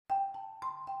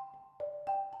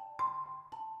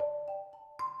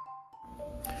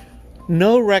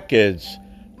No records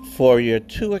for your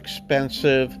too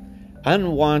expensive,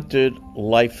 unwanted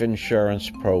life insurance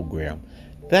program.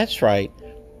 That's right,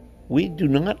 we do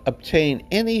not obtain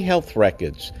any health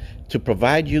records to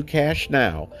provide you cash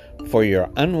now for your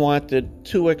unwanted,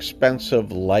 too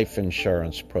expensive life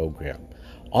insurance program.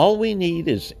 All we need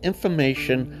is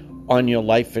information on your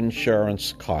life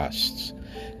insurance costs.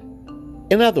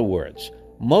 In other words,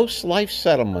 most life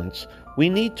settlements, we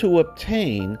need to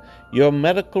obtain your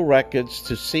medical records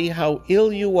to see how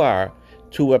ill you are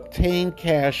to obtain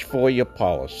cash for your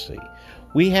policy.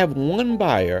 We have one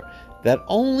buyer that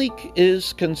only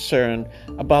is concerned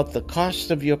about the cost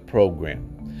of your program.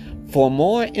 For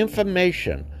more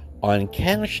information on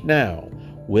Cash Now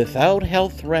without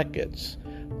health records,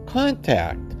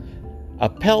 contact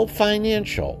Appel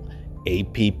Financial,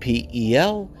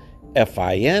 APPEL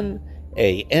FINANCIAL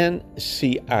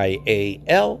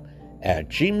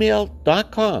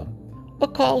or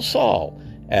call Saul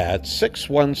at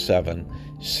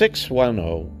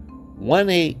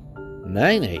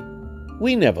 617-610-1898.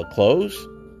 We never close.